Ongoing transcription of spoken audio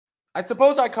I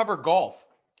suppose I cover golf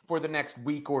for the next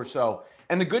week or so.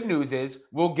 And the good news is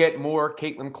we'll get more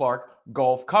Caitlin Clark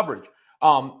golf coverage.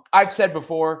 I've said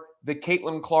before, the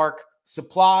Caitlin Clark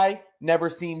supply never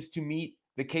seems to meet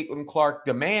the Caitlin Clark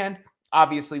demand.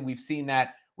 Obviously, we've seen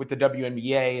that with the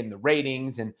WNBA and the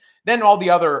ratings, and then all the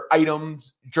other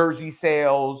items, jersey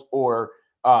sales or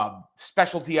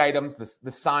specialty items,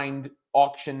 the signed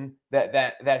auction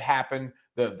that happened,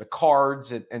 the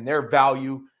cards and their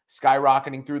value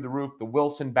skyrocketing through the roof, the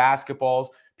Wilson basketballs,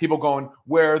 people going,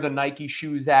 where are the Nike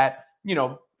shoes at?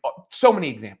 So many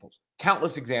examples,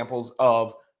 countless examples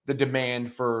of the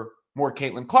demand for more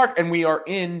Caitlin Clark. And we are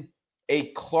in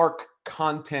a Clark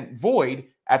content void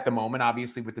at the moment,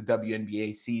 obviously, with the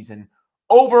WNBA season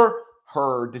over,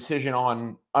 her decision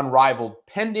on Unrivaled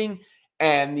pending,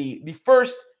 and the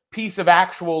first piece of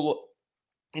actual,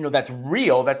 that's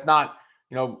real, that's not,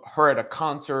 her at a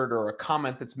concert or a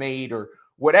comment that's made or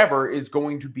whatever, is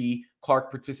going to be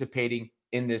Clark participating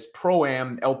in this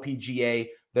Pro-Am LPGA,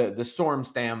 the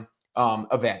Sormstam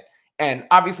event. And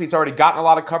obviously, it's already gotten a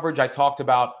lot of coverage. I talked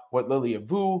about what Lilia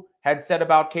Vu had said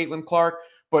about Caitlin Clark,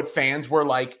 but fans were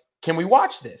like, can we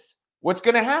watch this? What's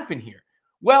going to happen here?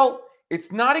 Well,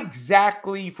 it's not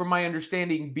exactly, from my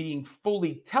understanding, being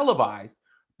fully televised,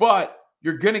 but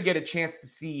you're going to get a chance to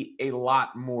see a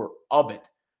lot more of it.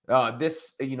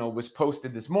 This, was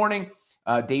posted this morning.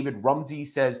 David Rumsey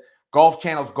says Golf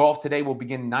Channel's Golf Today will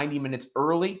begin 90 minutes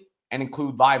early and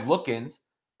include live look-ins,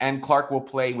 and Clark will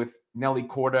play with Nelly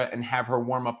Korda and have her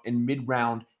warm up in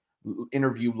mid-round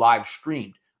interview live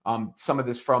streamed. Some of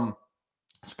this from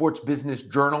Sports Business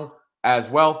Journal as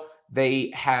well.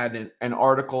 They had an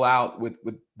article out with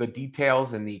the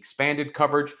details and the expanded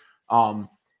coverage.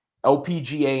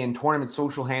 LPGA and tournament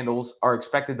social handles are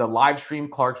expected to live stream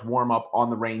Clark's warm-up on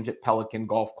the range at Pelican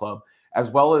Golf Club, as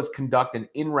well as conduct an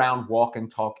in-round walk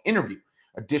and talk interview.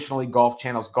 Additionally, Golf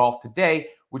Channel's Golf Today,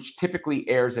 which typically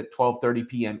airs at 12:30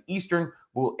 p.m. Eastern,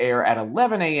 will air at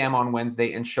 11 a.m. on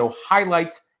Wednesday and show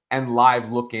highlights and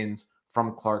live look-ins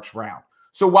from Clark's round.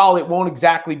 So while it won't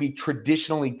exactly be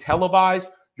traditionally televised,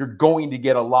 you're going to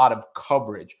get a lot of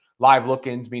coverage. Live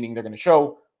look-ins, meaning they're going to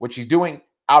show what she's doing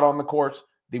out on the course.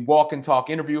 The walk and talk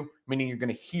interview, meaning you're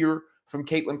going to hear from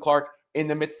Caitlin Clark in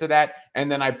the midst of that.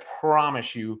 And then I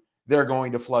promise you, they're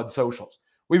going to flood socials.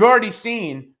 We've already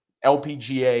seen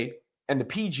LPGA and the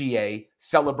PGA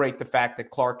celebrate the fact that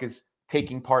Clark is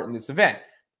taking part in this event.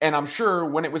 And I'm sure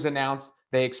when it was announced,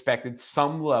 they expected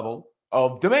some level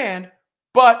of demand.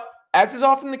 But as is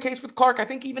often the case with Clark, I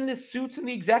think even the suits and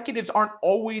the executives aren't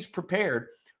always prepared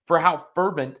for how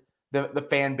fervent the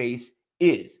fan base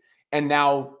is. And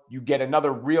now you get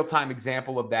another real-time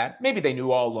example of that. Maybe they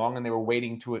knew all along and they were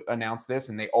waiting to announce this,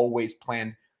 and they always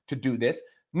planned to do this.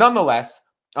 Nonetheless,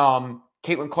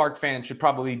 Caitlin Clark fans should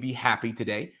probably be happy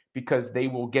today because they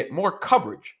will get more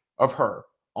coverage of her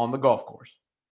on the golf course.